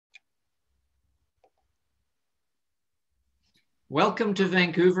Welcome to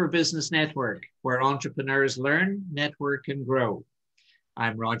Vancouver Business Network, where entrepreneurs learn, network, and grow.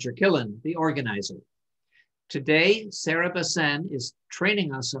 I'm Roger Killen, the organizer. Today, Sara Bazan is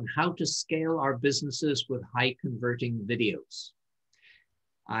training us on how to scale our businesses with high-converting videos.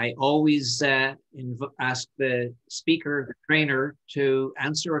 I always ask the speaker, the trainer, to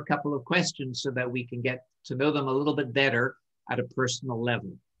answer a couple of questions so that we can get to know them a little bit better at a personal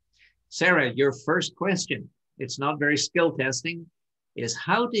level. Sara, your first question, it's not very skill testing, is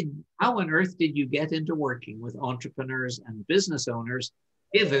how on earth did you get into working with entrepreneurs and business owners,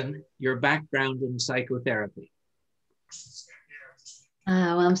 given your background in psychotherapy?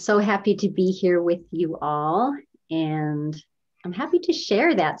 Well, I'm so happy to be here with you all, and I'm happy to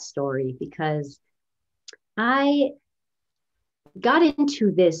share that story because I got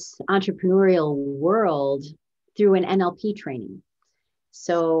into this entrepreneurial world through an NLP training.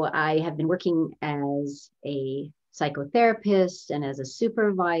 So I have been working as a psychotherapist and as a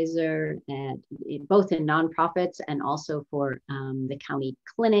supervisor, both in nonprofits and also for the county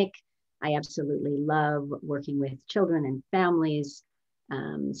clinic. I absolutely love working with children and families,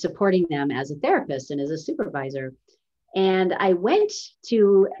 supporting them as a therapist and as a supervisor. And I went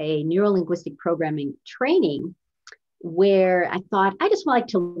to a neuro-linguistic programming training where I thought, I just like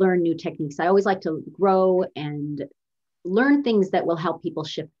to learn new techniques. I always like to grow and learn things that will help people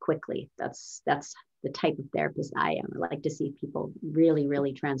shift quickly. That's the type of therapist I am. I like to see people really,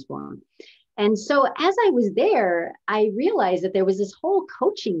 really transform. And so as I was there, I realized that there was this whole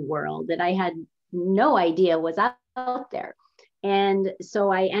coaching world that I had no idea was out there. And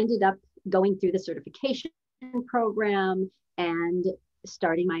so I ended up going through the certification program and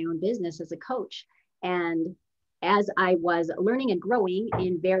starting my own business as a coach. And as I was learning and growing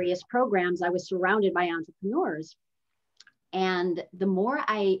in various programs, I was surrounded by entrepreneurs. And the more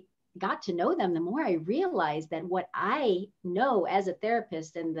I got to know them, the more I realized that what I know as a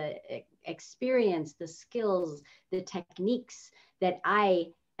therapist and the experience, the skills, the techniques that I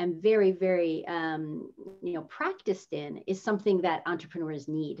am very, very, practiced in is something that entrepreneurs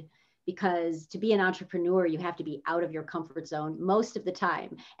need. Because to be an entrepreneur, you have to be out of your comfort zone most of the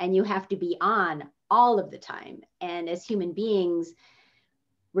time, and you have to be on all of the time. And as human beings,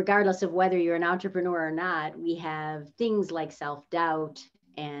 regardless of whether you're an entrepreneur or not, we have things like self-doubt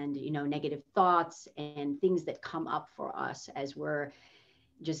and, negative thoughts and things that come up for us as we're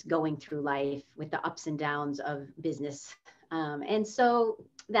just going through life with the ups and downs of business. And so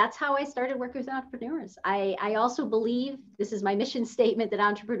that's how I started working with entrepreneurs. I also believe, this is my mission statement, that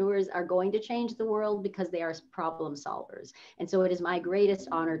entrepreneurs are going to change the world because they are problem solvers. And so it is my greatest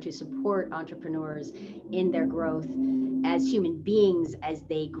honor to support entrepreneurs in their growth as human beings, as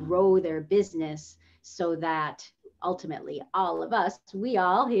they grow their business, so that ultimately all of us, we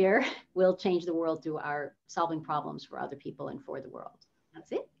all here, will change the world through our solving problems for other people and for the world.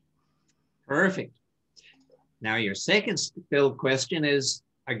 That's it. Perfect. Now, your second skill question is,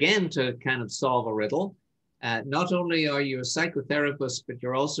 again, to kind of solve a riddle. Not only are you a psychotherapist, but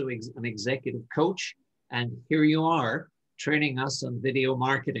you're also an executive coach. And here you are training us on video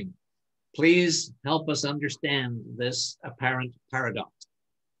marketing. Please help us understand this apparent paradox.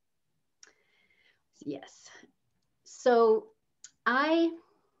 Yes. So my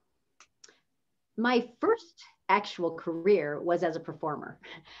first actual career was as a performer.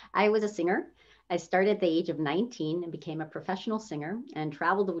 I was a singer. I started at the age of 19 and became a professional singer and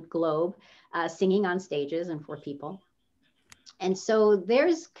traveled the globe singing on stages and for people. And so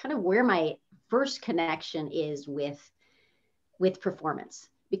there's kind of where my first connection is with performance,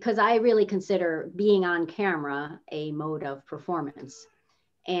 because I really consider being on camera a mode of performance.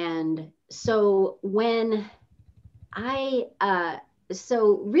 And so when when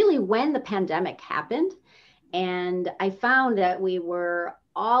the pandemic happened, and I found that we were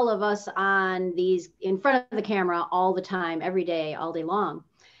all of us on these in front of the camera all the time, every day, all day long.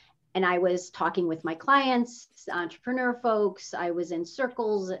 And I was talking with my clients, entrepreneur folks. I was in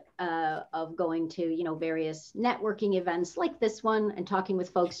circles of going to, various networking events like this one and talking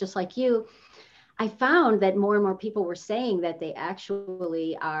with folks just like you. I found that more and more people were saying that they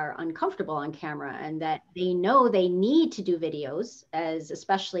actually are uncomfortable on camera and that they know they need to do videos,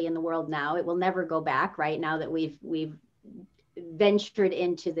 especially in the world now. It will never go back, right? Now that we've ventured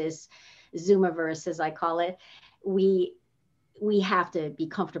into this Zoomiverse, as I call it, we have to be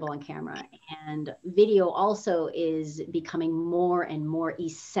comfortable on camera. And video also is becoming more and more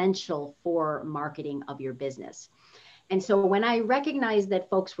essential for marketing of your business. And so when I recognized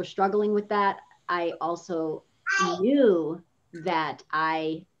that folks were struggling with that, I also knew that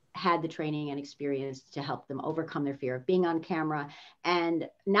I had the training and experience to help them overcome their fear of being on camera, and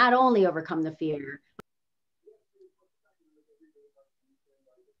not only overcome the fear,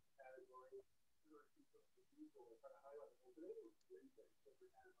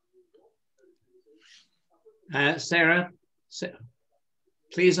 Sarah,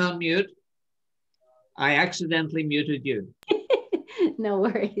 please unmute. I accidentally muted you. No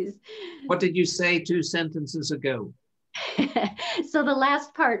worries. What did you say 2 sentences ago? So the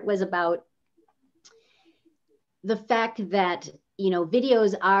last part was about the fact that,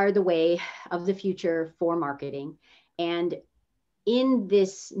 videos are the way of the future for marketing. And in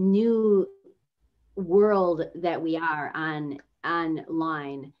this new world that we are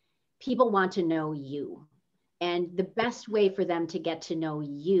online, people want to know you. And the best way for them to get to know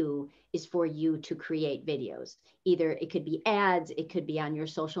you is for you to create videos. Either it could be ads, it could be on your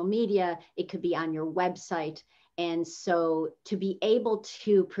social media, it could be on your website. And so to be able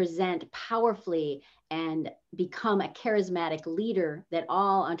to present powerfully and become a charismatic leader that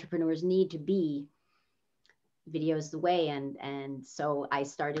all entrepreneurs need to be, video is the way. And so I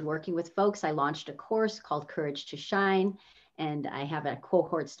started working with folks. I launched a course called Courage to Shine, and I have a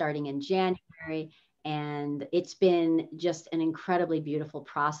cohort starting in January. And it's been just an incredibly beautiful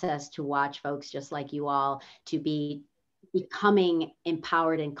process to watch folks just like you all to be becoming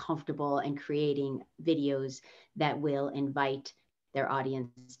empowered and comfortable and creating videos that will invite their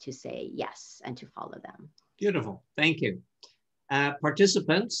audience to say yes and to follow them. Beautiful. Thank you.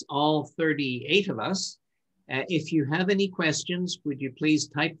 Participants, all 38 of us, if you have any questions, would you please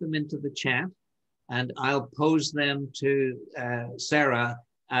type them into the chat, and I'll pose them to Sara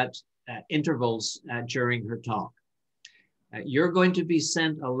at intervals during her talk. You're going to be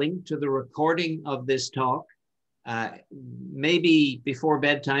sent a link to the recording of this talk, maybe before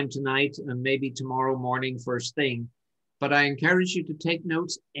bedtime tonight and maybe tomorrow morning first thing. But I encourage you to take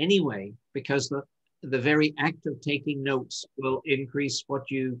notes anyway, because the very act of taking notes will increase what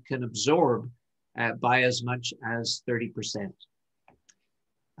you can absorb by as much as 30%.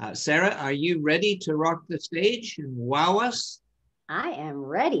 Sara, are you ready to rock the stage and wow us? I am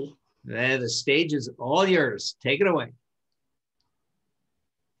ready. The stage is all yours. Take it away.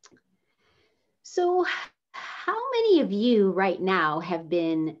 So how many of you right now have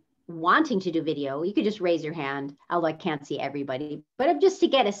been wanting to do video? You could just raise your hand, although I can't see everybody, but just to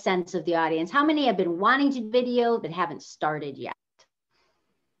get a sense of the audience, how many have been wanting to do video but haven't started yet?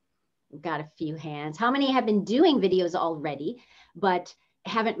 We've got a few hands. How many have been doing videos already, but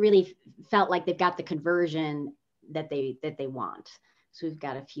haven't really felt like they've got the conversion that they want? So we've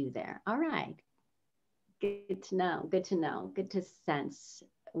got a few there. All right. Good to know. Good to know. Good to sense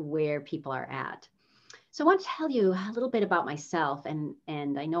where people are at. So I want to tell you a little bit about myself. And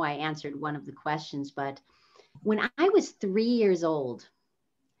I know I answered one of the questions, but when I was 3 years old,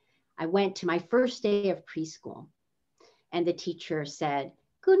 I went to my first day of preschool, and the teacher said,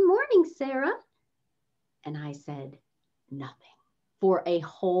 "Good morning, Sara." And I said, nothing for a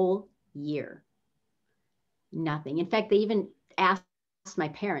whole year. Nothing. In fact, they even asked my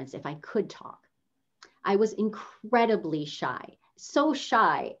parents if I could talk. I was incredibly shy, so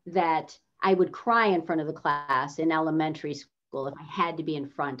shy that I would cry in front of the class in elementary school if I had to be in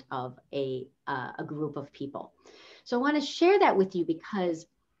front of a group of people. So I want to share that with you because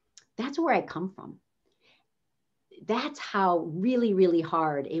that's where I come from. That's how really, really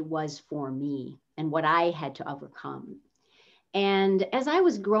hard it was for me and what I had to overcome. And as I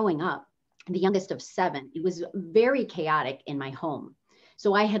was growing up, the youngest of 7, it was very chaotic in my home.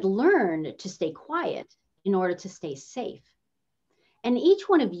 So I had learned to stay quiet in order to stay safe. And each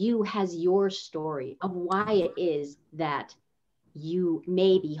one of you has your story of why it is that you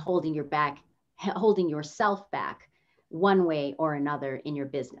may be holding yourself back one way or another in your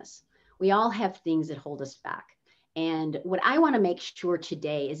business. We all have things that hold us back. And what I want to make sure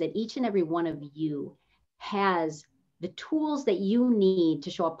today is that each and every one of you has the tools that you need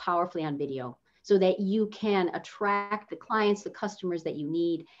to show up powerfully on video so that you can attract the clients, the customers that you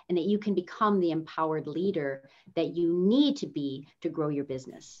need, and that you can become the empowered leader that you need to be to grow your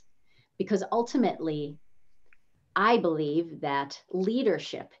business. Because ultimately, I believe that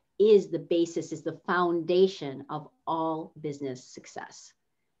leadership is the basis, is the foundation of all business success.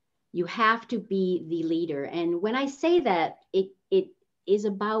 You have to be the leader. And when I say that, it is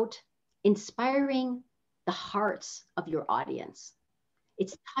about inspiring the hearts of your audience.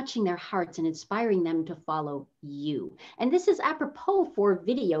 It's touching their hearts and inspiring them to follow you. And this is apropos for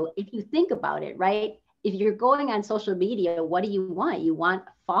video, if you think about it, right? If you're going on social media, what do you want? You want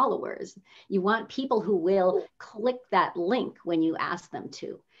followers. You want people who will click that link when you ask them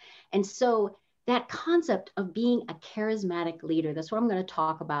to. And so that concept of being a charismatic leader, that's what I'm going to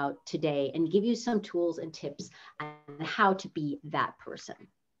talk about today and give you some tools and tips on how to be that person.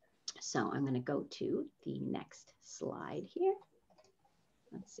 So I'm going to go to the next slide here.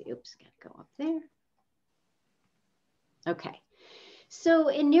 Let's see, oops, got to go up there. Okay, so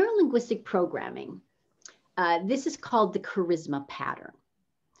in neurolinguistic programming, this is called the charisma pattern.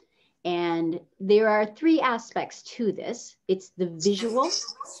 And there are three aspects to this. It's the visual,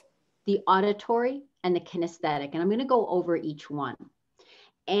 the auditory, and the kinesthetic. And I'm going to go over each one.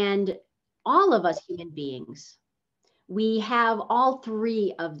 And all of us human beings, we have all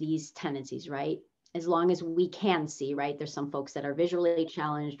three of these tendencies, right? As long as we can see, right? There's some folks that are visually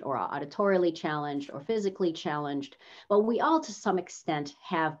challenged or auditorily challenged or physically challenged, but we all to some extent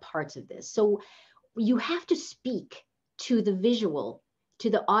have parts of this. So you have to speak to the visual, to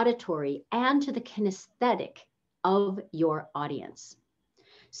the auditory, and to the kinesthetic of your audience.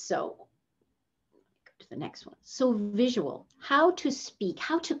 So go to the next one. So visual, how to speak,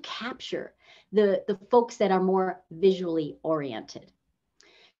 how to capture the folks that are more visually oriented.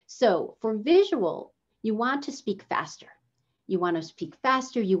 So for visual, you want to speak faster. You want to speak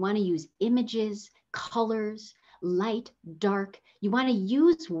faster. You want to use images, colors, light, dark. You want to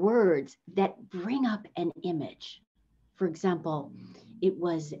use words that bring up an image. For example, it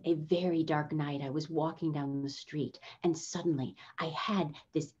was a very dark night. I was walking down the street and suddenly I had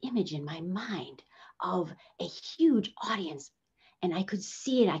this image in my mind of a huge audience. And I could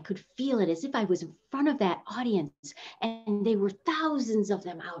see it, I could feel it as if I was in front of that audience. And they were thousands of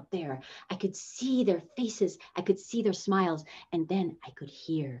them out there. I could see their faces, I could see their smiles, and then I could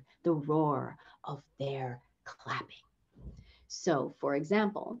hear the roar of their clapping. So, for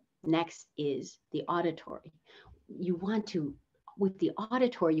example, next is the auditory. You want to, with the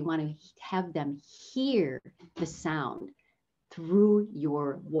auditory, you want to have them hear the sound through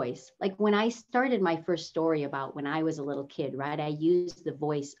your voice. Like when I started my first story about when I was a little kid, right? I used the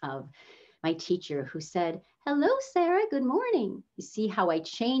voice of my teacher who said, "Hello, Sarah, good morning." You see how I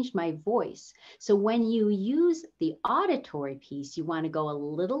changed my voice. So when you use the auditory piece, you want to go a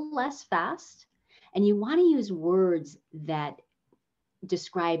little less fast and you want to use words that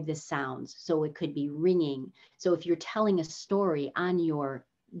describe the sounds. So it could be ringing. So if you're telling a story on your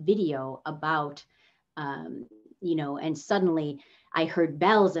video about, and suddenly I heard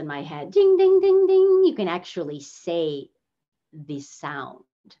bells in my head, ding, ding, ding, ding, you can actually say the sound.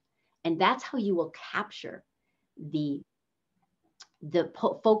 And that's how you will capture the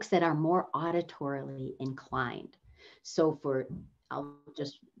folks that are more auditorily inclined. So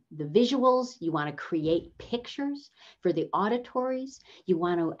the visuals, you want to create pictures. For the auditories, you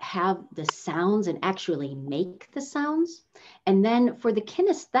want to have the sounds and actually make the sounds. And then for the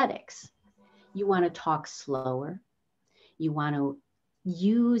kinesthetics, you want to talk slower. You want to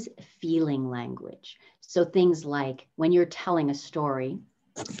use feeling language. So things like when you're telling a story,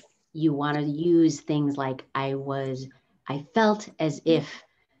 you want to use things like I felt as if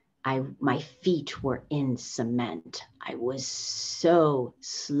my feet were in cement. I was so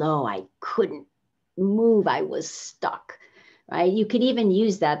slow. I couldn't move. I was stuck, right? You could even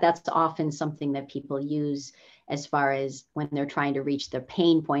use that. That's often something that people use as far as when they're trying to reach the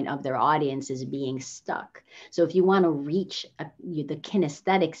pain point of their audience is being stuck. So if you want to reach the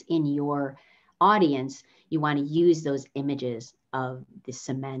kinesthetics in your audience, you want to use those images of the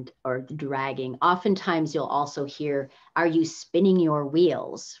cement or the dragging. Oftentimes you'll also hear, "Are you spinning your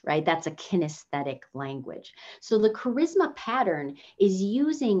wheels?" Right? That's a kinesthetic language. So the charisma pattern is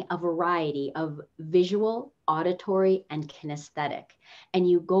using a variety of visual, auditory, and kinesthetic. And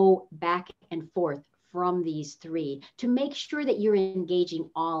you go back and forth from these three to make sure that you're engaging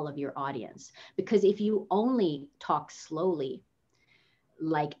all of your audience. Because if you only talk slowly,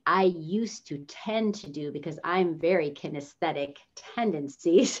 like I used to tend to do, because I'm very kinesthetic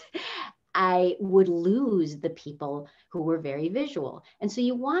tendencies, I would lose the people who were very visual. And so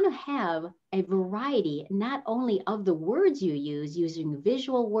you want to have a variety, not only of the words you use, using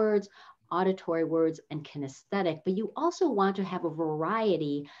visual words, auditory words, and kinesthetic, but you also want to have a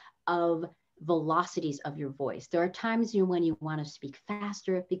variety of velocities of your voice. There are times when you want to speak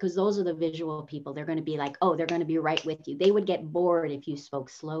faster because those are the visual people. They're going to be like, oh, they're going to be right with you. They would get bored if you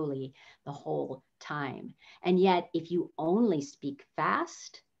spoke slowly the whole time. And yet, if you only speak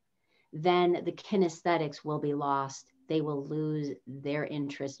fast, then the kinesthetics will be lost. They will lose their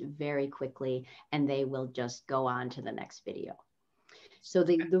interest very quickly and they will just go on to the next video. So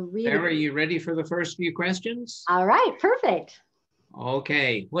the really... Sarah, are you ready for the first few questions? All right, perfect.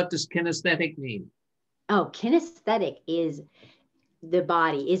 Okay, what does kinesthetic mean? Oh, kinesthetic is the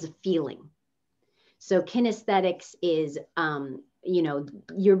body, is a feeling. So kinesthetics is,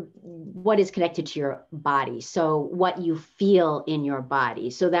 what is connected to your body. So what you feel in your body.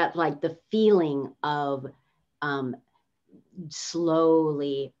 So that like the feeling of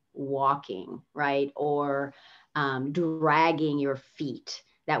slowly walking, right? Or dragging your feet.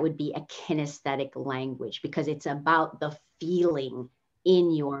 That would be a kinesthetic language because it's about the feeling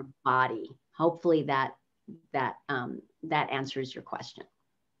in your body. Hopefully that that answers your question.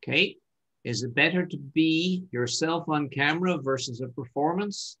 Okay. Is it better to be yourself on camera versus a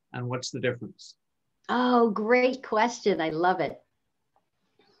performance? And what's the difference? Oh, great question. I love it.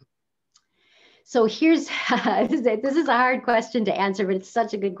 So here's, this is a hard question to answer, but it's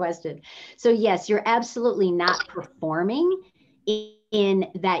such a good question. So yes, you're absolutely not performing in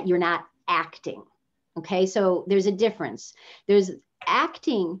that you're not acting. Okay, so there's a difference. There's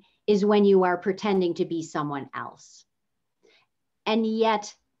acting is when you are pretending to be someone else. And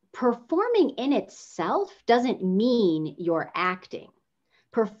yet performing in itself doesn't mean you're acting.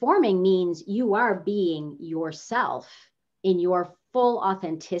 Performing means you are being yourself in your full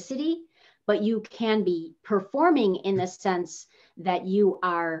authenticity, but you can be performing in the sense that you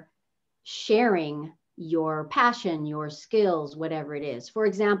are sharing your passion, your skills, whatever it is. For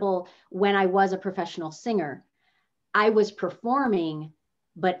example, when I was a professional singer, I was performing,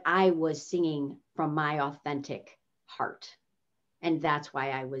 but I was singing from my authentic heart. And that's why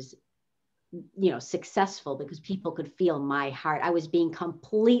I was, successful, because people could feel my heart. I was being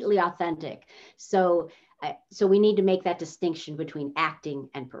completely authentic. So we need to make that distinction between acting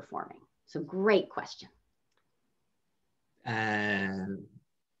and performing. So great question.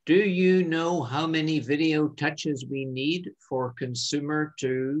 Do you know how many video touches we need for a consumer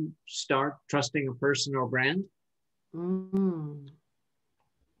to start trusting a person or brand?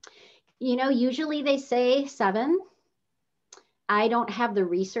 Usually they say 7. I don't have the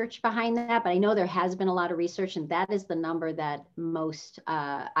research behind that, but I know there has been a lot of research, and that is the number that most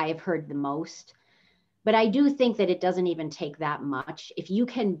I have heard the most. But I do think that it doesn't even take that much. If you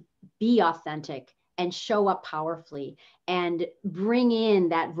can be authentic and show up powerfully and bring in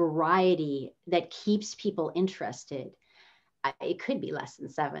that variety that keeps people interested, it could be less than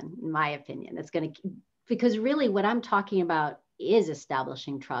 7, in my opinion. That's going to, because really what I'm talking about is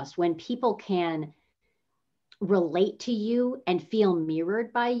establishing trust. When people can relate to you and feel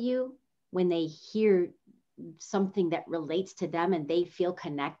mirrored by you, when they hear something that relates to them and they feel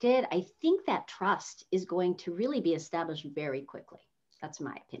connected, I think that trust is going to really be established very quickly. That's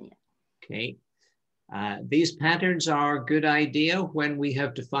my opinion. Okay. These patterns are a good idea when we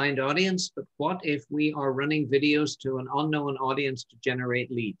have defined audience, but what if we are running videos to an unknown audience to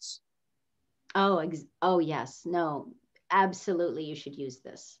generate leads? Oh yes, no, absolutely. You should use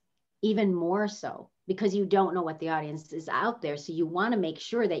this even more so, because you don't know what the audience is out there. So you want to make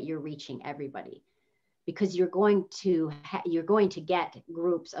sure that you're reaching everybody, because you're going to get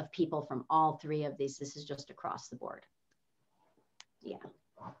groups of people from all 3 of these. This is just across the board. Yeah.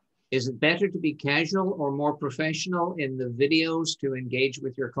 Is it better to be casual or more professional in the videos to engage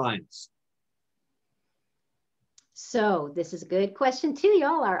with your clients? So this is a good question too.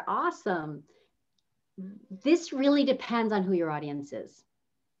 Y'all are awesome. This really depends on who your audience is.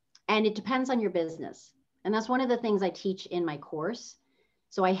 And it depends on your business. And that's one of the things I teach in my course.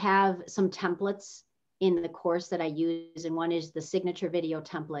 So I have some templates in the course that I use. And one is the signature video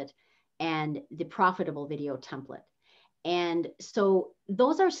template and the profitable video template. And so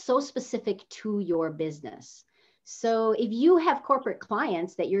those are so specific to your business. So if you have corporate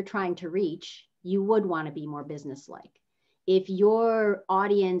clients that you're trying to reach, you would want to be more businesslike. If your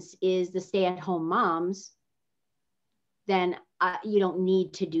audience is the stay-at-home moms, then you don't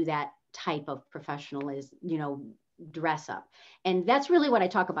need to do that type of professionalism, dress up. And that's really what I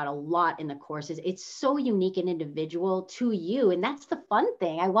talk about a lot in the course. Is it's so unique and individual to you. And that's the fun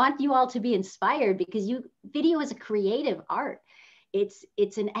thing. I want you all to be inspired, because video is a creative art. It's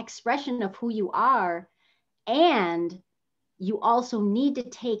an expression of who you are. And you also need to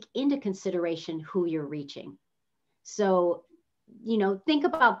take into consideration who you're reaching. So, think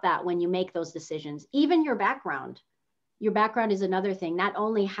about that when you make those decisions. Even your background. Your background is another thing, not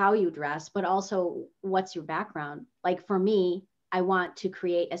only how you dress, but also what's your background. Like for me, I want to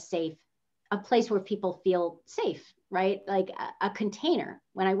create a place where people feel safe, right? Like a container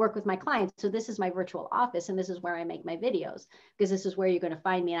when I work with my clients. So this is my virtual office, and this is where I make my videos, because this is where you're going to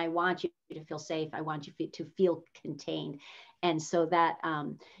find me. And I want you to feel safe. I want you to feel contained. And so that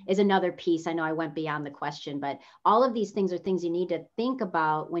is another piece. I know I went beyond the question, but all of these things are things you need to think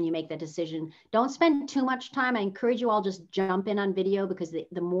about when you make that decision. Don't spend too much time. I encourage you all just jump in on video, because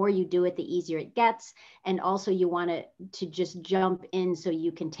the more you do it, the easier it gets. And also you want to just jump in so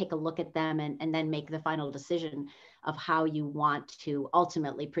you can take a look at them and then make the final decision of how you want to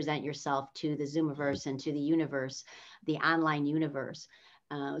ultimately present yourself to the Zoomiverse and to the universe, the online universe.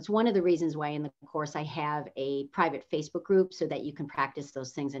 It's one of the reasons why in the course I have a private Facebook group, so that you can practice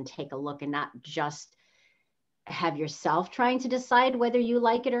those things and take a look, and not just have yourself trying to decide whether you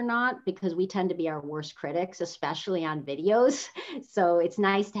like it or not, because we tend to be our worst critics, especially on videos. So it's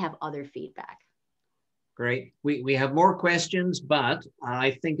nice to have other feedback. Great. We have more questions, but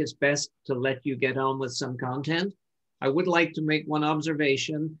I think it's best to let you get on with some content. I would like to make one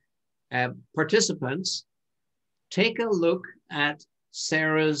observation. Participants, take a look at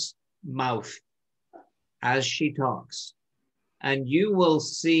Sarah's mouth as she talks, and you will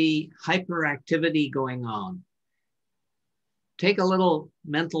see hyperactivity going on. Take a little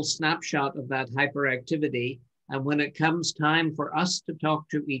mental snapshot of that hyperactivity, and when it comes time for us to talk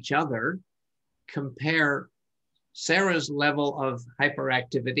to each other, compare Sarah's level of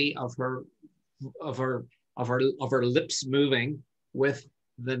hyperactivity of her lips moving with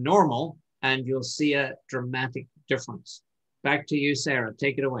the normal, and you'll see a dramatic difference. Back to you, Sarah.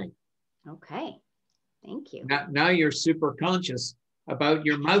 Take it away. Okay, thank you. Now you're super conscious about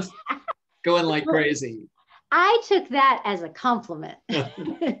your mouth going like crazy. I took that as a compliment.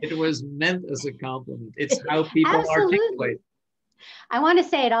 It was meant as a compliment. It's how people Absolutely. articulate. I want to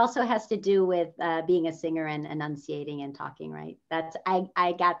say it also has to do with being a singer and enunciating and talking, right?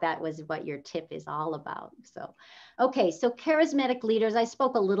 I got that was what your tip is all about. So, okay, so charismatic leaders, I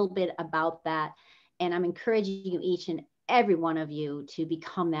spoke a little bit about that, and I'm encouraging you, each and every one of you, to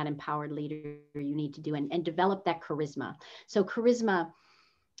become that empowered leader you need to do and develop that charisma. So charisma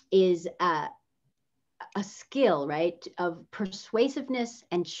is a skill, right, of persuasiveness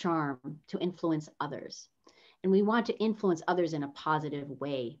and charm to influence others. And we want to influence others in a positive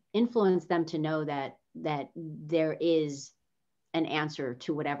way, influence them to know that there is an answer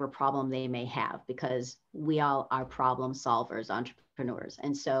to whatever problem they may have, because we all are problem solvers, entrepreneurs.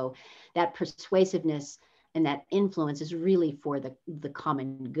 And so that persuasiveness and that influence is really for the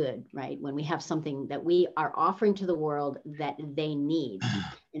common good, right? When we have something that we are offering to the world that they need.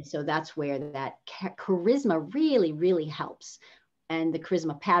 And so that's where that charisma really, really helps. And the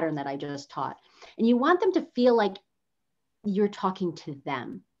charisma pattern that I just taught. And you want them to feel like you're talking to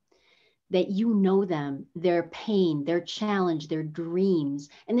them, that you know them, their pain, their challenge, their dreams.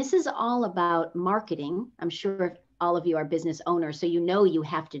 And this is all about marketing. I'm sure all of you are business owners, so you know you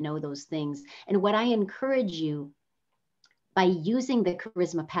have to know those things. And what I encourage you, by using the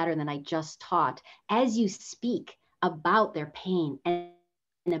charisma pattern that I just taught, as you speak about their pain and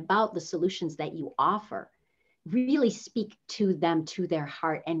about the solutions that you offer, really speak to them, to their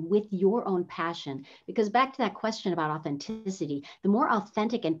heart, and with your own passion. Because back to that question about authenticity, the more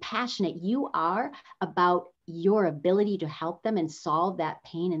authentic and passionate you are about your ability to help them and solve that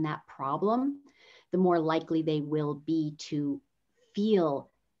pain and that problem, the more likely they will be to feel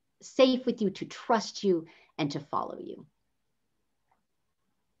safe with you, to trust you, and to follow you.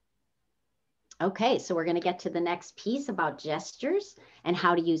 Okay, so we're going to get to the next piece about gestures and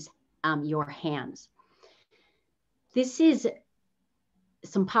how to use your hands. This is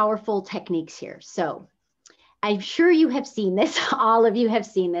some powerful techniques here. So I'm sure you have seen this. All of you have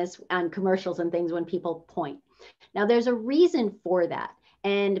seen this on commercials and things when people point. Now, there's a reason for that.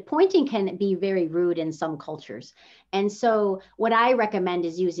 And pointing can be very rude in some cultures. And so what I recommend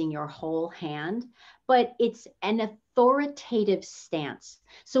is using your whole hand, but it's an authoritative stance.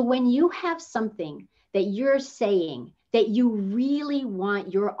 So when you have something that you're saying that you really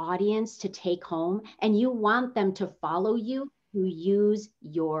want your audience to take home and you want them to follow you, you use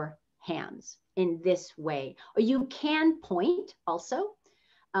your hands in this way. Or you can point also.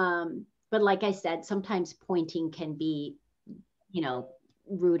 But like I said, sometimes pointing can be,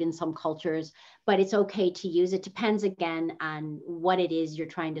 rude in some cultures, but it's okay to use. It depends again on what it is you're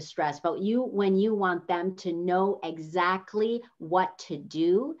trying to stress. But when you want them to know exactly what to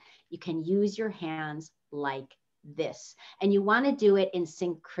do, you can use your hands like this. And you want to do it in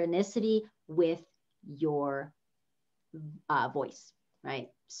synchronicity with your voice, right?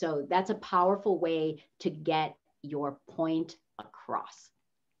 So that's a powerful way to get your point across.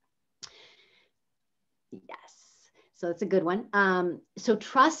 Yes. So it's a good one. So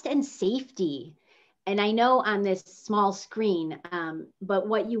trust and safety. And I know on this small screen, but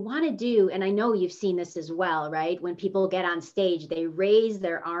what you want to do, and I know you've seen this as well, right? When people get on stage, they raise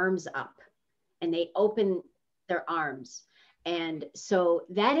their arms up and they open their arms. And so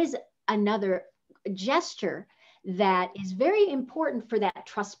that is another gesture that is very important for that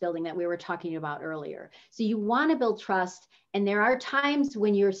trust building that we were talking about earlier. So you want to build trust. And there are times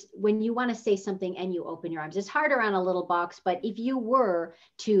when you want to say something and you open your arms. It's harder on a little box, but if you were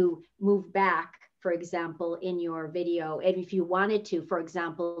to move back, for example, in your video, and if you wanted to, for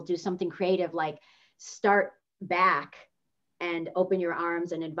example, do something creative like start back and open your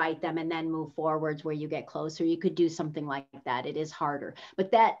arms and invite them and then move forwards where you get closer, you could do something like that. It is harder,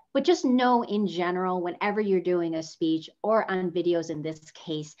 but just know in general, whenever you're doing a speech or on videos in this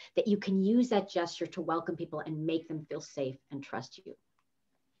case, that you can use that gesture to welcome people and make them feel safe and trust you.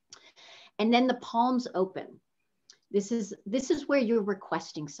 And then the palms open. This is where you're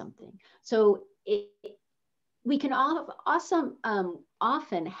requesting something. So we can often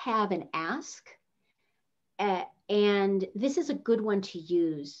have an ask, and this is a good one to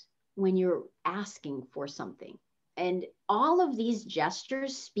use when you're asking for something. And all of these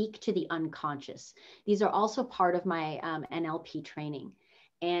gestures speak to the unconscious. These are also part of my NLP training,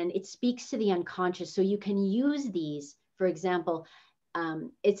 and it speaks to the unconscious. So you can use these, for example,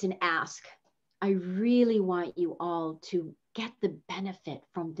 it's an ask. I really want you all to get the benefit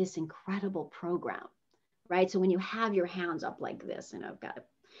from this incredible program, right? So when you have your hands up like this, and I've got,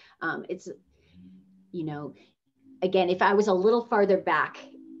 it's, you know, again, if I was a little farther back,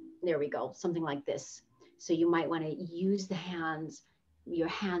 there we go, something like this. So you might want to use the hands, your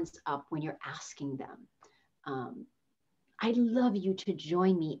hands up when you're asking them. I'd love you to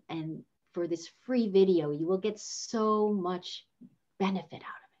join me, and for this free video, you will get so much benefit out of it.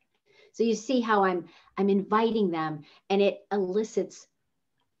 So you see how I'm inviting them, and it elicits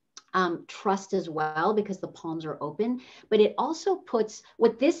trust as well because the palms are open. But it also puts,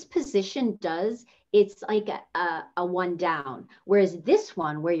 what this position does, it's like a one down. Whereas this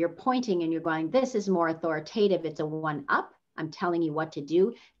one, where you're pointing and you're going, this is more authoritative, it's a one up. I'm telling you what to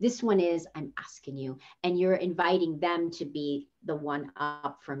do. This one is, I'm asking you, and you're inviting them to be the one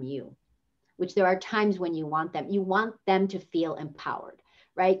up from you, which there are times when you want them to feel empowered,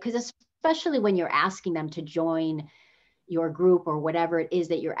 right? Because especially when you're asking them to join your group or whatever it is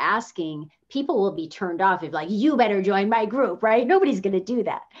that you're asking, people will be turned off if like, you better join my group, right? Nobody's going to do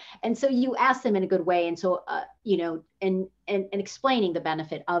that. And so you ask them in a good way. And so, you know, and explaining the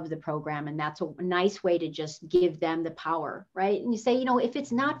benefit of the program. And that's a nice way to just give them the power, right? And you say, you know, if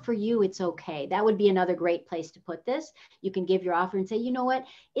it's not for you, it's okay. That would be another great place to put this. You can give your offer and say, you know what,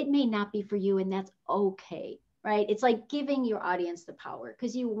 it may not be for you, and that's okay. Right? It's like giving your audience the power,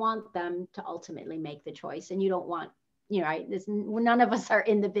 because you want them to ultimately make the choice, and you don't want, you know, right? None of us are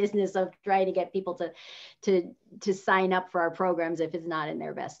in the business of trying to get people to sign up for our programs if it's not in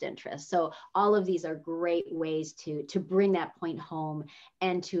their best interest. So all of these are great ways to bring that point home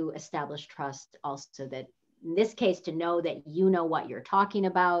and to establish trust. Also, that in this case, to know that you know what you're talking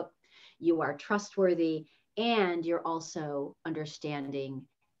about, you are trustworthy, and you're also understanding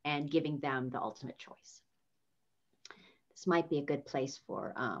and giving them the ultimate choice. This might be a good place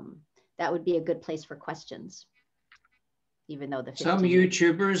for, that would be a good place for questions, even though the some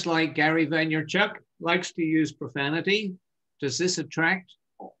YouTubers like Gary Vaynerchuk likes to use profanity. Does this attract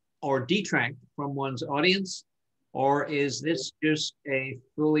or detract from one's audience? Or is this just a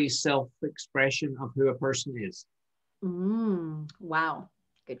fully self-expression of who a person is? Wow,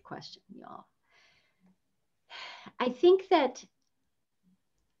 good question, y'all. I think that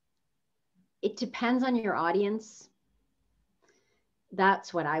it depends on your audience.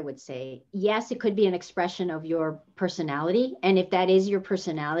 That's what I would say. Yes, it could be an expression of your personality. And if that is your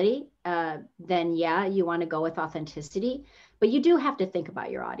personality, then yeah, you want to go with authenticity. But you do have to think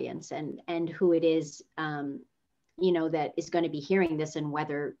about your audience and who it is, you know, that is going to be hearing this, and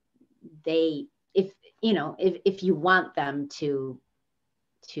whether they, if you want them to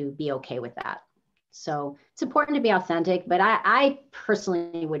be okay with that. So it's important to be authentic. But I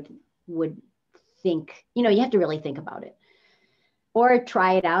personally would think, you know, you have to really think about it. Or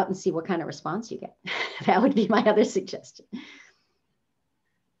try it out and see what kind of response you get. That would be my other suggestion.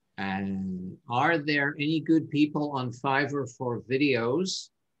 And are there any good people on Fiverr for videos?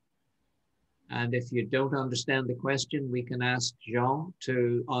 And if you don't understand the question, we can ask Jean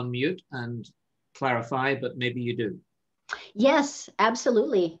to unmute and clarify, but maybe you do. Yes,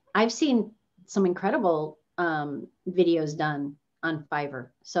 absolutely. I've seen some incredible videos done on Fiverr.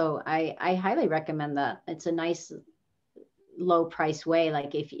 So I highly recommend that. It's a nice low price way.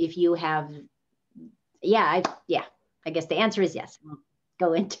 Like if you have, I guess the answer is yes. I won't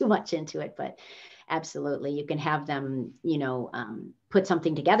go in too much into it, but absolutely. You can have them, you know, put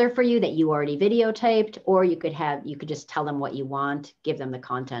something together for you that you already videotaped, or you could just tell them what you want, give them the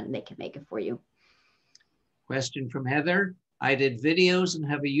content, and they can make it for you. Question from Heather. I did videos and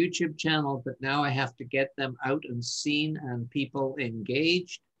have a YouTube channel, but now I have to get them out and seen and people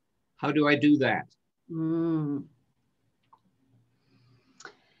engaged. How do I do that?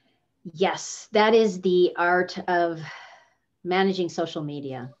 Yes, that is the art of managing social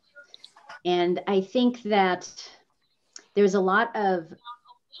media. And I think that there's a lot of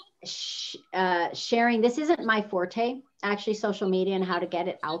sharing. This isn't my forte, actually, social media and how to get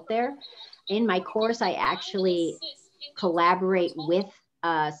it out there. In my course, I actually collaborate with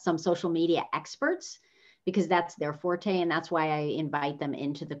some social media experts, because that's their forte. And that's why I invite them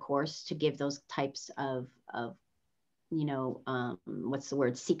into the course, to give those types of what's the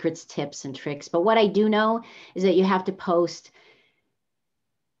word, secrets, tips, and tricks. But what I do know is that you have to post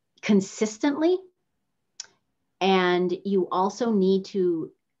consistently, and you also need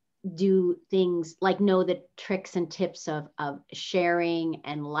to do things like know the tricks and tips of sharing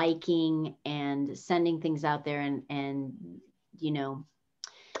and liking and sending things out there, and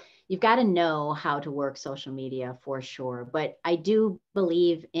you've got to know how to work social media for sure. But I do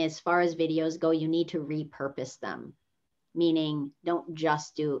believe as far as videos go, you need to repurpose them, meaning don't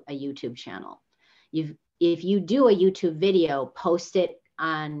just do a YouTube channel. If you do a YouTube video, post it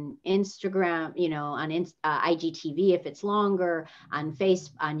on Instagram, on IGTV if it's longer, on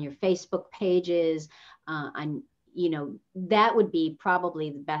your Facebook pages, that would be probably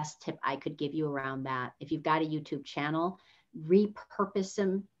the best tip I could give you around that. If you've got a YouTube channel, repurpose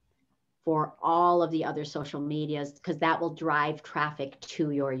them for all of the other social medias, because that will drive traffic to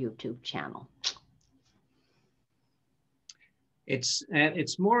your YouTube channel.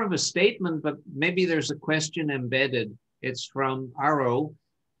 It's more of a statement, but maybe there's a question embedded. It's from Aro.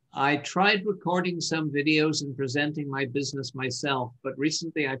 I tried recording some videos and presenting my business myself, but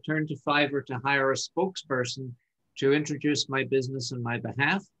recently I turned to Fiverr to hire a spokesperson to introduce my business on my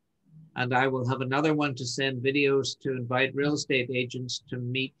behalf. And I will have another one to send videos to invite real estate agents to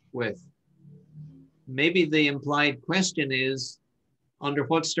meet with. Maybe the implied question is, under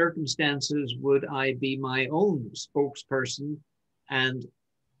what circumstances would I be my own spokesperson and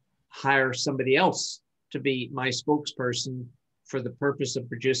hire somebody else to be my spokesperson for the purpose of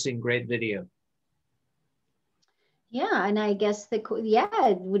producing great video? Yeah, and I guess it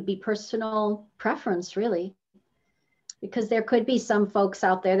would be personal preference, really, because there could be some folks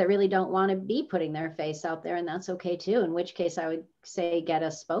out there that really don't want to be putting their face out there, and that's okay too, in which case I would say get a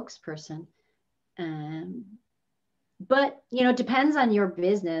spokesperson. But, it depends on your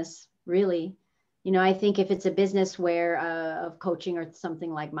business, really. I think if it's a business where of coaching or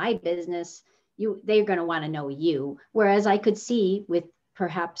something like my business, they're going to want to know you. Whereas I could see with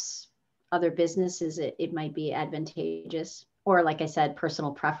perhaps other businesses, it might be advantageous, or like I said,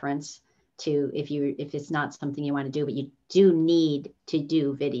 personal preference to, if it's not something you want to do, but you do need to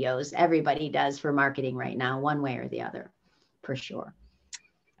do videos. Everybody does for marketing right now, one way or the other, for sure.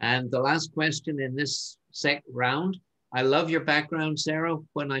 And the last question in this round, I love your background, Sarah.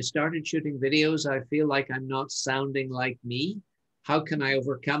 When I started shooting videos, I feel like I'm not sounding like me. How can I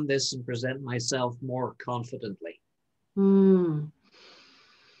overcome this and present myself more confidently?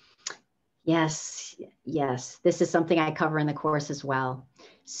 Yes. This is something I cover in the course as well.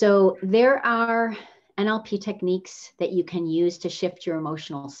 So there are NLP techniques that you can use to shift your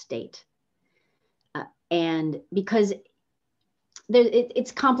emotional state. And because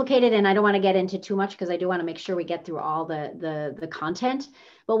it's complicated, and I don't want to get into too much because I do want to make sure we get through all the content.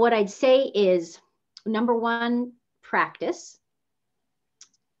 But what I'd say is, number one, practice.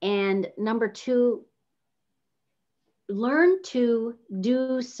 And number two, learn to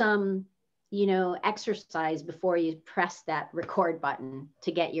do some, exercise before you press that record button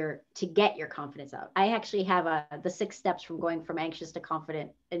to get your confidence out. I actually have the 6 steps from going from anxious to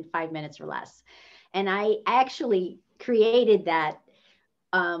confident in 5 minutes or less. And I actually created that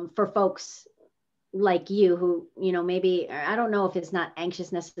for folks like you who, maybe, I don't know if it's not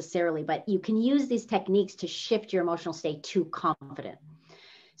anxious necessarily, but you can use these techniques to shift your emotional state to confident.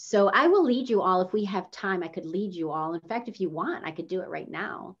 So I will lead you all. If we have time, I could lead you all. In fact, if you want, I could do it right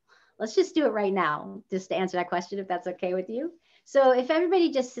now. Let's just do it right now, just to answer that question, if that's okay with you. So if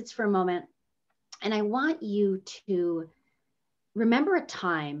everybody just sits for a moment, and I want you to remember a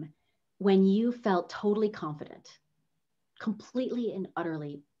time when you felt totally confident, completely and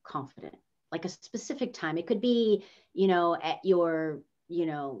utterly confident, like a specific time. It could be, at your,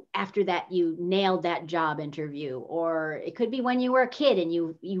 after that you nailed that job interview, or it could be when you were a kid and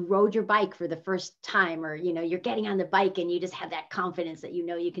you rode your bike for the first time, or, you're getting on the bike and you just have that confidence that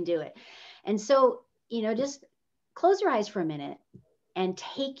you can do it. And so, just close your eyes for a minute and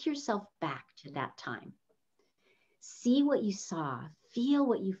take yourself back to that time. See what you saw, feel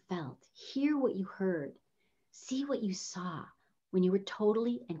what you felt, hear what you heard, see what you saw when you were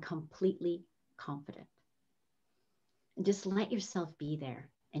totally and completely confident. And just let yourself be there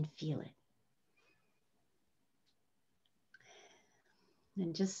and feel it.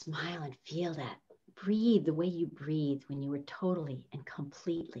 And just smile and feel that. Breathe the way you breathed when you were totally and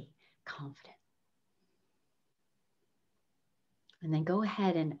completely confident. And then go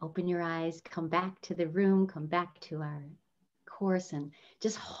ahead and open your eyes, come back to the room, come back to our course, and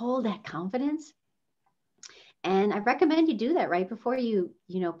just hold that confidence. And I recommend you do that right before you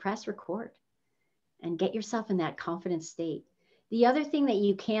press record, and get yourself in that confident state. The other thing that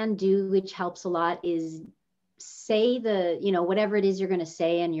you can do, which helps a lot, is say the, whatever it is you're going to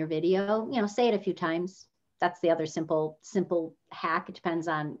say in your video, say it a few times. That's the other simple hack. It depends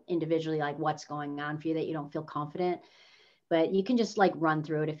on individually, like what's going on for you that you don't feel confident, but you can just like run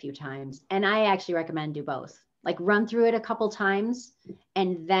through it a few times. And I actually recommend do both. Like run through it a couple times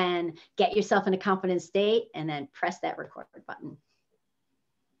and then get yourself in a confident state and then press that record button.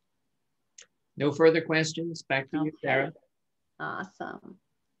 No further questions. Back to you, Sara. Awesome.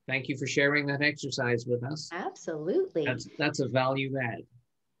 Thank you for sharing that exercise with us. Absolutely. That's a value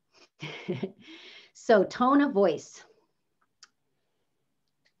add. So tone of voice.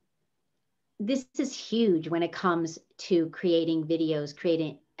 This is huge when it comes to creating videos,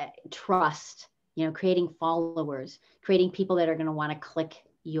 creating trust, creating followers, creating people that are going to want to click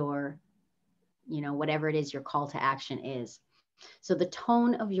your, whatever it is your call to action is. So the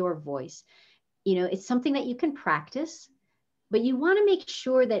tone of your voice, it's something that you can practice, but you want to make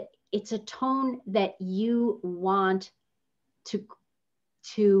sure that it's a tone that you want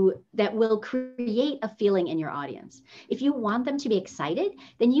that will create a feeling in your audience. If you want them to be excited,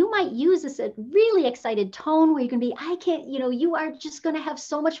 then you might use this a really excited tone where you can be, you are just going to have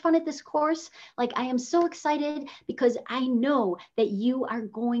so much fun at this course. Like, I am so excited because I know that you are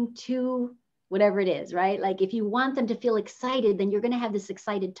going to, whatever it is, right? Like if you want them to feel excited, then you're going to have this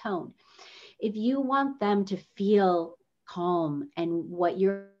excited tone. If you want them to feel calm and what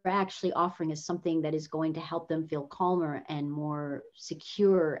you're actually offering is something that is going to help them feel calmer and more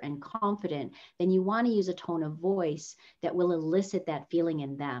secure and confident, then you want to use a tone of voice that will elicit that feeling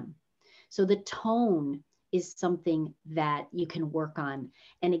in them. So the tone is something that you can work on.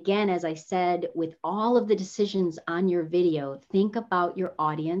 And again, as I said, with all of the decisions on your video, think about your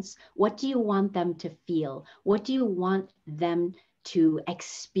audience. What do you want them to feel? What do you want them to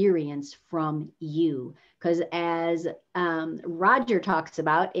experience from you? Because as Roger talks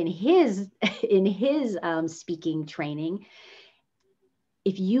about in his speaking training,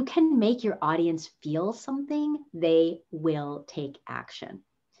 if you can make your audience feel something, they will take action.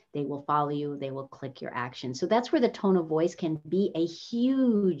 They will follow you, they will click your action. So that's where the tone of voice can be a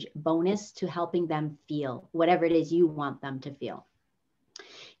huge bonus to helping them feel whatever it is you want them to feel.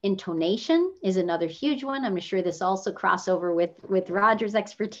 Intonation is another huge one. I'm sure this also crossover with Roger's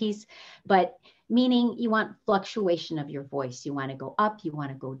expertise, but meaning you want fluctuation of your voice. You want to go up, you want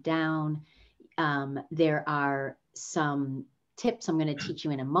to go down. There are some tips I'm going to teach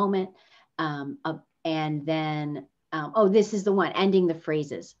you in a moment. And then, this is the one, ending the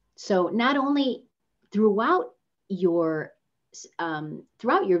phrases. So not only throughout your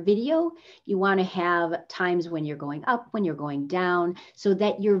video, you want to have times when you're going up, when you're going down, so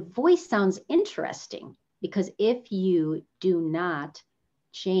that your voice sounds interesting. Because if you do not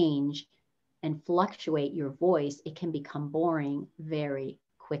change and fluctuate your voice, it can become boring very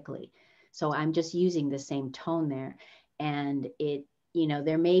quickly. So I'm just using the same tone there. And it,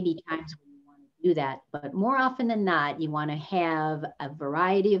 there may be times when you want to do that, but more often than not, you want to have a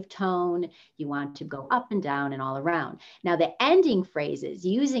variety of tone. You want to go up and down and all around. Now, the ending phrases,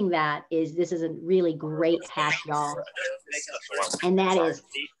 using that this is a really great hack, y'all. And that is,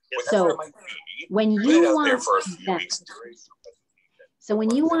 so when you want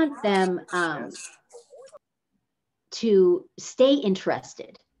them to stay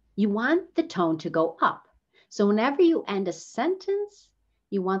interested, you want the tone to go up. So whenever you end a sentence,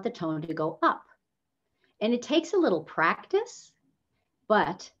 you want the tone to go up. And it takes a little practice,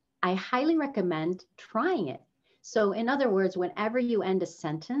 but I highly recommend trying it. So in other words, whenever you end a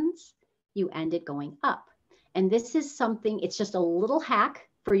sentence, you end it going up. And this is something, it's just a little hack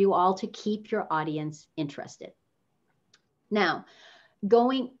for you all to keep your audience interested. Now,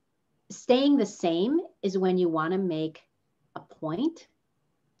 staying the same is when you want to make a point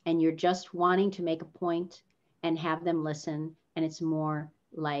and you're just wanting to make a point and have them listen. And it's more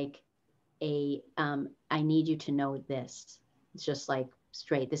like I need you to know this. It's just like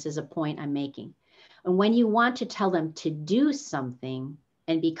straight, this is a point I'm making. And when you want to tell them to do something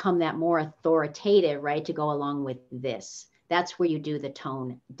and become that more authoritative, right, to go along with this, that's where you do the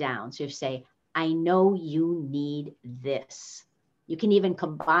tone down. So you say, I know you need this. You can even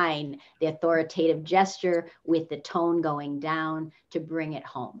combine the authoritative gesture with the tone going down to bring it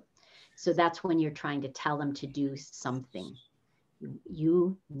home. So that's when you're trying to tell them to do something.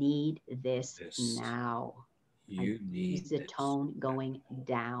 You need this now. You need the tone going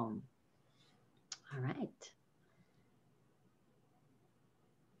down. All right.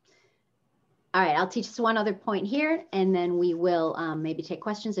 All right, I'll teach us one other point here, and then we will maybe take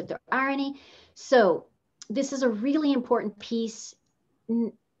questions if there are any. So this is a really important piece.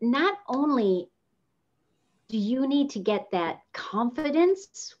 Not only do you need to get that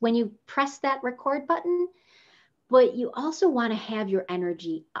confidence when you press that record button, but you also want to have your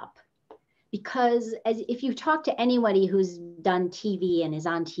energy up. Because if you talk to anybody who's done TV and is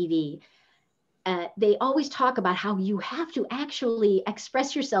on TV, they always talk about how you have to actually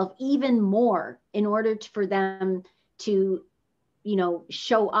express yourself even more in order for them to,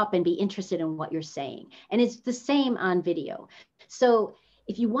 show up and be interested in what you're saying. And it's the same on video. So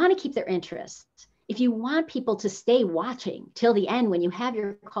if you want to keep their interest, if you want people to stay watching till the end, when you have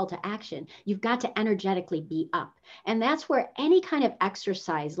your call to action, you've got to energetically be up. And that's where any kind of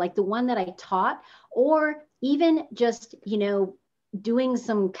exercise, like the one that I taught, or even just, doing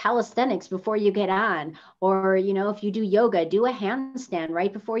some calisthenics before you get on, or, if you do yoga, do a handstand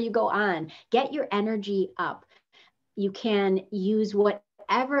right before you go on, get your energy up. You can use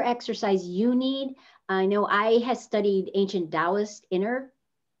whatever exercise you need. I know I have studied ancient Taoist inner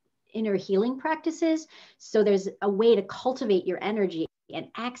healing practices. So there's a way to cultivate your energy and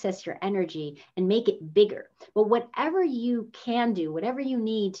access your energy and make it bigger. But whatever you can do, whatever you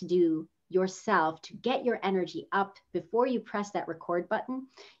need to do yourself to get your energy up before you press that record button,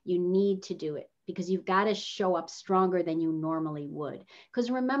 you need to do it, because you've got to show up stronger than you normally would. Because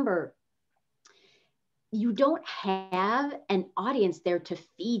remember, you don't have an audience there to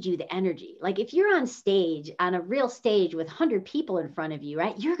feed you the energy. Like if you're on stage, on a real stage with 100 people in front of you,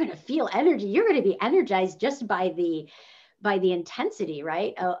 right? You're going to feel energy. You're going to be energized just by the intensity,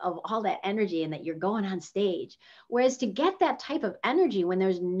 right? Of all that energy, and that you're going on stage. Whereas to get that type of energy when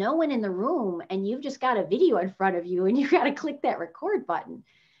there's no one in the room and you've just got a video in front of you and you got to click that record button,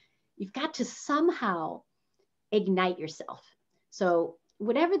 you've got to somehow ignite yourself. So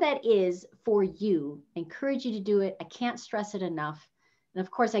whatever that is for you, I encourage you to do it. I can't stress it enough. And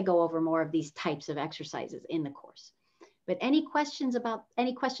of course, I go over more of these types of exercises in the course. But any questions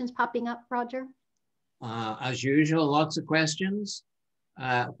popping up, Roger? As usual, lots of questions.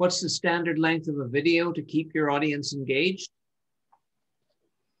 What's the standard length of a video to keep your audience engaged?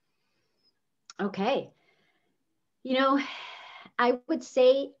 Okay. I would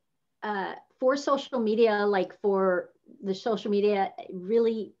say for social media, like for the social media,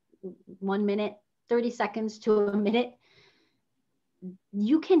 really 1 minute, 30 seconds to a minute,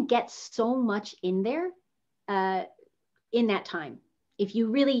 you can get so much in there in that time. If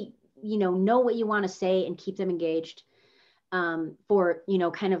you really, know what you want to say and keep them engaged for,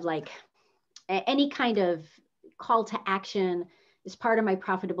 kind of like any kind of call to action as part of my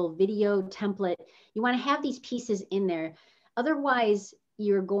profitable video template. You want to have these pieces in there. Otherwise,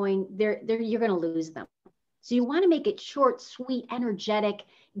 you're going to lose them. So you want to make it short, sweet, energetic,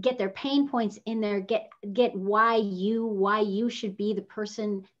 get their pain points in there, get why you should be the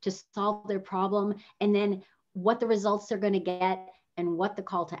person to solve their problem, and then what the results they're going to get and what the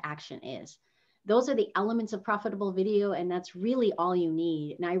call to action is. Those are the elements of profitable video, and that's really all you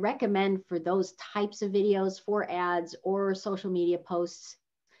need. And I recommend for those types of videos, for ads or social media posts,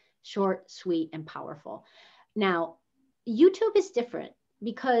 short, sweet, and powerful. Now, YouTube is different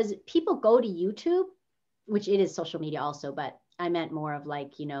because people go to YouTube, which it is social media also, but I meant more of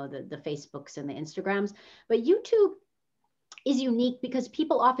like, the Facebooks and the Instagrams. But YouTube is unique because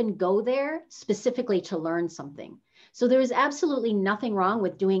people often go there specifically to learn something. So there is absolutely nothing wrong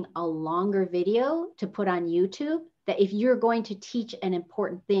with doing a longer video to put on YouTube, that if you're going to teach an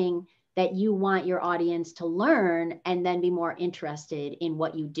important thing that you want your audience to learn and then be more interested in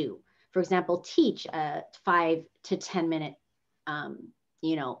what you do. For example, teach a 5 to 10 minute,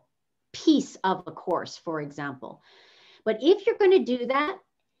 piece of a course, for example. But if you're going to do that,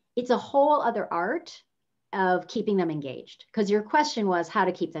 it's a whole other art of keeping them engaged, because your question was how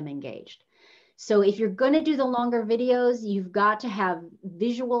to keep them engaged. So if you're going to do the longer videos, you've got to have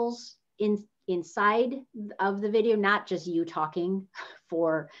visuals inside of the video, not just you talking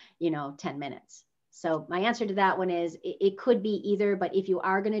for, 10 minutes. So my answer to that one is it could be either, but if you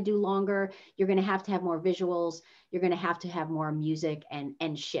are going to do longer, you're going to have more visuals. You're going to have more music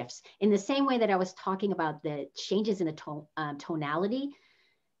and shifts. In the same way that I was talking about the changes in the tonality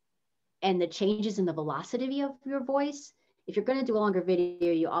and the changes in the velocity of your voice, if you're going to do a longer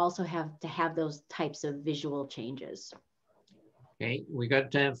video, you also have to have those types of visual changes. Okay, we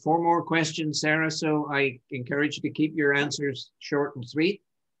got 4 more questions, Sarah, so I encourage you to keep your answers short and sweet.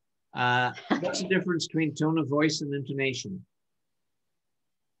 What's the difference between tone of voice and intonation?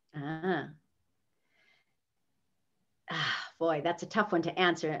 Boy, that's a tough one to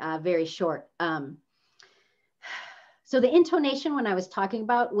answer. Very short. So the intonation, when I was talking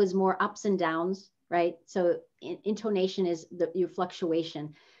about, was more ups and downs, right? So intonation is your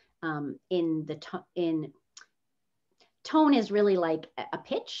fluctuation in tone is really like a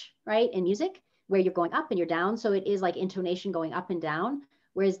pitch, right? In music, where you're going up and you're down. So it is like intonation going up and down.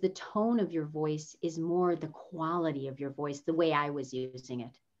 whereas the tone of your voice is more the quality of your voice, the way I was using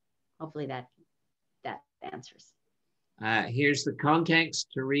it. Hopefully that answers. Here's the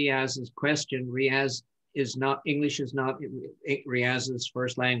context to Riaz's question. Riaz is not, English is not Riaz's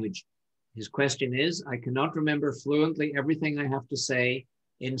first language. His question is, I cannot remember fluently everything I have to say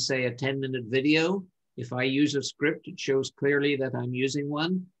in, say, a 10-minute video. If I use a script, it shows clearly that I'm using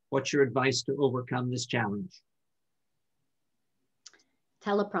one. What's your advice to overcome this challenge?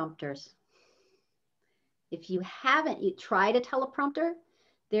 Teleprompters. If you haven't tried a teleprompter,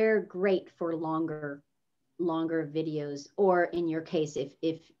 they're great for longer videos, or in your case,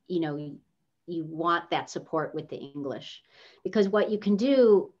 if you know you want that support with the English, because what you can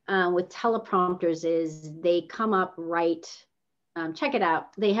do with teleprompters is they come up right. Check it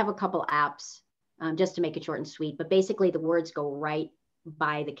out. They have a couple apps just to make it short and sweet, but basically the words go right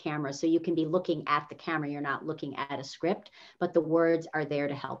by the camera, so you can be looking at the camera. You're not looking at a script, but the words are there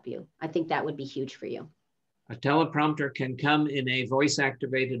to help you. I think that would be huge for you. A teleprompter can come in a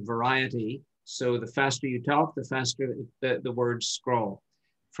voice-activated variety. So the faster you talk, the faster the words scroll.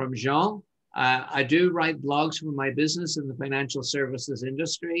 From Jean, I do write blogs for my business in the financial services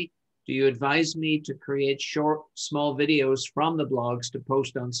industry. Do you advise me to create short, small videos from the blogs to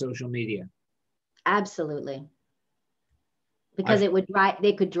post on social media? Absolutely. Because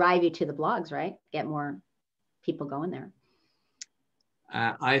they could drive you to the blogs, right? Get more people going there.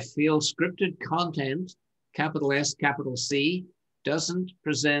 I feel scripted content, capital S, capital C, doesn't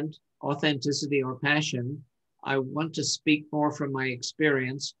present authenticity or passion. I want to speak more from my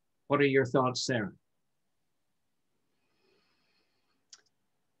experience. What are your thoughts, Sarah?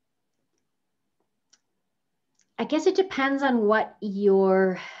 I guess it depends on what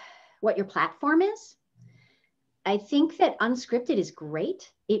your platform is. I think that unscripted is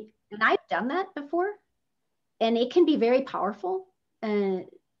great. And I've done that before, and it can be very powerful.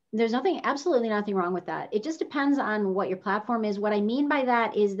 There's absolutely nothing wrong with that. It just depends on what your platform is. What I mean by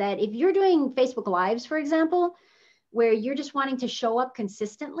that is that if you're doing Facebook Lives, for example, where you're just wanting to show up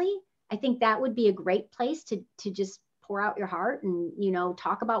consistently, I think that would be a great place to just pour out your heart and, you know,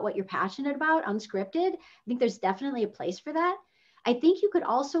 talk about what you're passionate about, unscripted. I think there's definitely a place for that. I think you could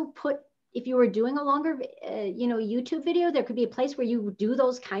also put, if you were doing a longer, YouTube video, there could be a place where you do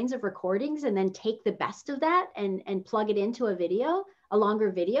those kinds of recordings and then take the best of that and plug it into a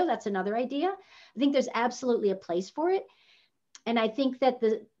longer video. That's another idea. I think there's absolutely a place for it. And I think that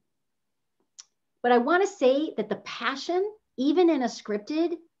but I want to say that the passion, even in a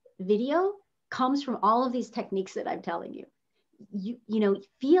scripted video, comes from all of these techniques that I'm telling you. You know,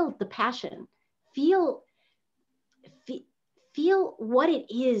 feel the passion, feel what it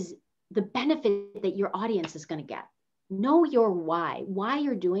is, the benefit that your audience is going to get. Know your why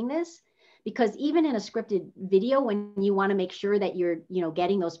you're doing this. Because even in a scripted video, when you want to make sure that you're,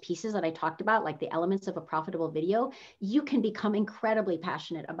 getting those pieces that I talked about, like the elements of a profitable video, you can become incredibly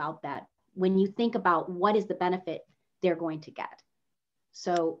passionate about that when you think about what is the benefit they're going to get.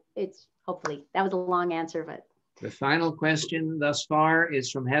 So it's, hopefully that was a long answer, but. The final question thus far is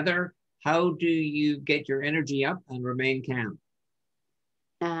from Heather. How do you get your energy up and remain calm?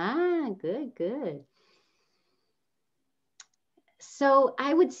 Good. So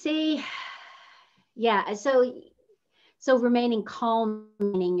I would say, yeah, so remaining calm,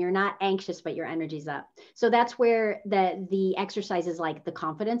 meaning you're not anxious, but your energy's up. So that's where the exercises like the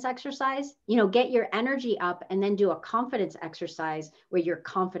confidence exercise, get your energy up and then do a confidence exercise where you're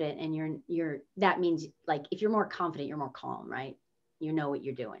confident and that means like, if you're more confident, you're more calm, right? You know what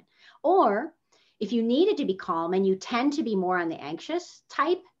you're doing. Or if you needed to be calm and you tend to be more on the anxious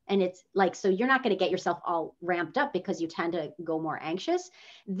type, and it's like, so you're not going to get yourself all ramped up because you tend to go more anxious,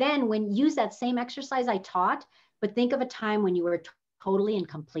 then use that same exercise I taught, but think of a time when you were totally and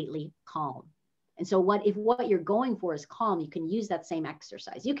completely calm. And so if what you're going for is calm, you can use that same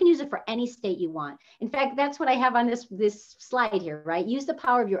exercise. You can use it for any state you want. In fact, that's what I have on this slide here, right? Use the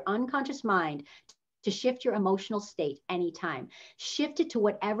power of your unconscious mind to shift your emotional state anytime. Shift it to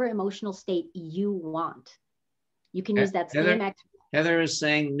whatever emotional state you want. You can use that same exercise. Heather is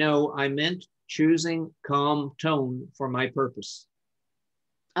saying, no, I meant choosing calm tone for my purpose.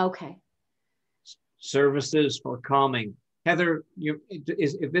 Okay. Services for calming. Heather,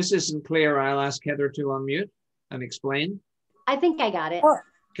 if this isn't clear, I'll ask Heather to unmute and explain. I think I got it. Oh,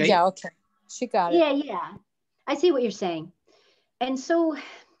 okay. Yeah, okay. She got it. Yeah. I see what you're saying. And so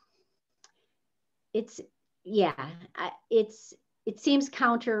it seems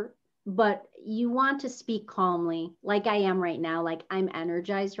counter, but you want to speak calmly, like I am right now, like I'm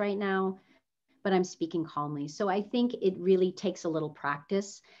energized right now, but I'm speaking calmly. So I think it really takes a little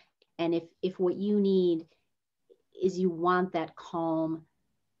practice. And if what you need is you want that calm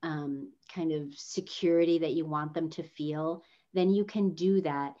kind of security that you want them to feel, then you can do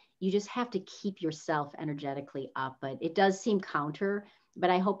that. You just have to keep yourself energetically up. But it does seem counter, but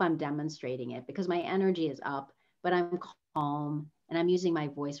I hope I'm demonstrating it because my energy is up, but I'm calm and I'm using my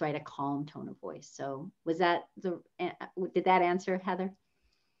voice, right? A calm tone of voice. So did that answer, Heather?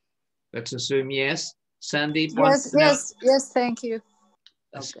 Let's assume yes. Sandeep wants yes, thank you.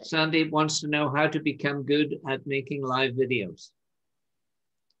 Oh, Sandeep wants to know how to become good at making live videos.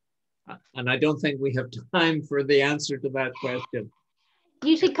 And I don't think we have time for the answer to that question.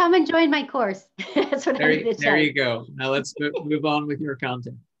 You should come and join my course. That's what there you go. Now let's move on with your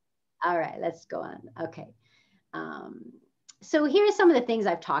content. All right, let's go on. Okay. So here are some of the things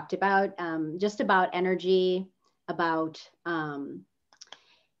I've talked about, just about energy, about,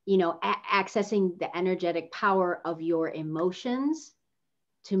 accessing the energetic power of your emotions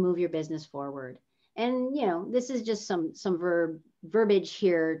to move your business forward. And, this is just some verbiage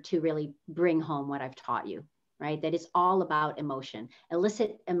here to really bring home what I've taught you, right? That it's all about emotion.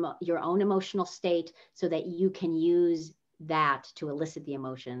 Elicit your own emotional state so that you can use that to elicit the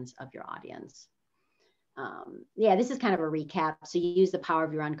emotions of your audience. This is kind of a recap. So you use the power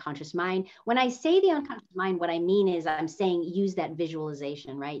of your unconscious mind. When I say the unconscious mind, what I mean is I'm saying use that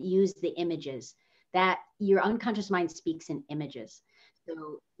visualization, right? Use the images. That your unconscious mind speaks in images.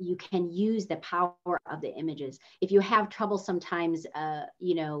 So you can use the power of the images. If you have trouble sometimes,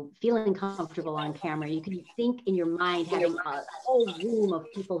 feeling comfortable on camera, you can think in your mind having a whole room of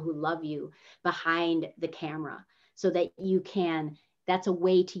people who love you behind the camera so that you can, that's a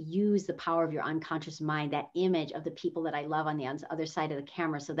way to use the power of your unconscious mind, that image of the people that I love on the other side of the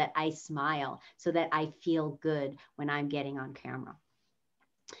camera so that I smile, so that I feel good when I'm getting on camera.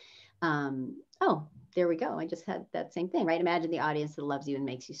 There we go. I just had that same thing, right? Imagine the audience that loves you and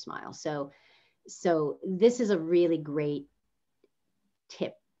makes you smile. So this is a really great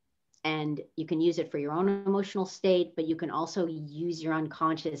tip, and you can use it for your own emotional state, but you can also use your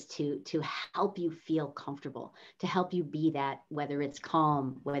unconscious to help you feel comfortable, to help you be that, whether it's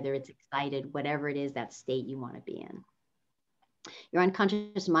calm, whether it's excited, whatever it is, that state you want to be in. Your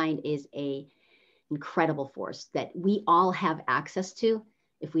unconscious mind is an incredible force that we all have access to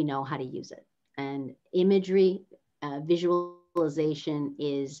if we know how to use it. And imagery, visualization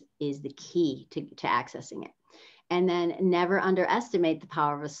is the key to accessing it. And then never underestimate the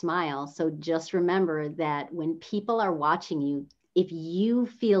power of a smile. So just remember that when people are watching you, if you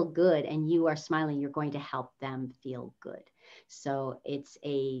feel good and you are smiling, you're going to help them feel good. So it's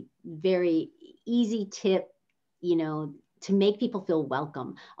a very easy tip, to make people feel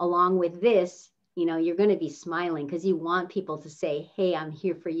welcome. Along with this, you're going to be smiling because you want people to say, hey, I'm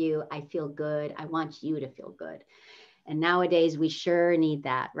here for you. I feel good. I want you to feel good. And nowadays we sure need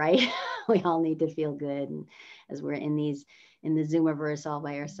that, right? We all need to feel good. And as we're in the Zoomiverse all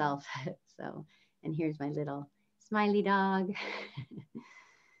by ourselves. So, and here's my little smiley dog.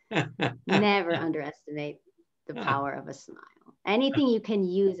 Never underestimate the power of a smile. Anything you can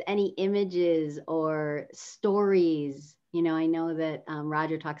use, any images or stories. I know that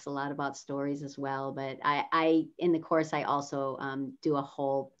Roger talks a lot about stories as well, but I in the course, I also do a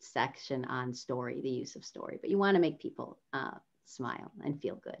whole section on story, the use of story, but you want to make people smile and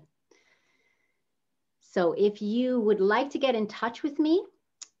feel good. So if you would like to get in touch with me,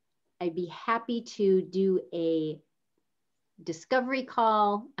 I'd be happy to do a discovery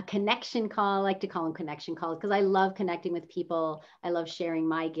call, a connection call. I like to call them connection calls because I love connecting with people. I love sharing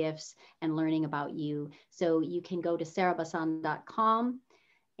my gifts and learning about you. So you can go to sarabazan.com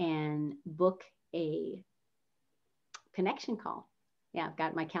and book a connection call. Yeah, I've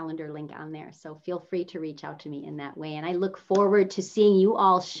got my calendar link on there. So feel free to reach out to me in that way. And I look forward to seeing you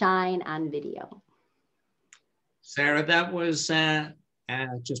all shine on video. Sara, that was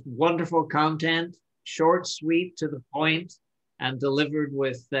just wonderful content, short, sweet, to the point, and delivered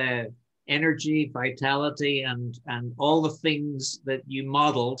with energy, vitality, and all the things that you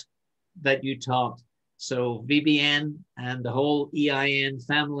modeled, that you taught. So VBN and the whole EIN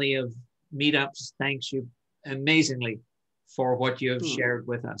family of meetups, thanks you amazingly for what you have shared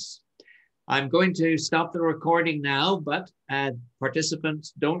with us. I'm going to stop the recording now, but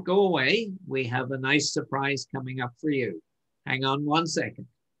participants, don't go away. We have a nice surprise coming up for you. Hang on one second.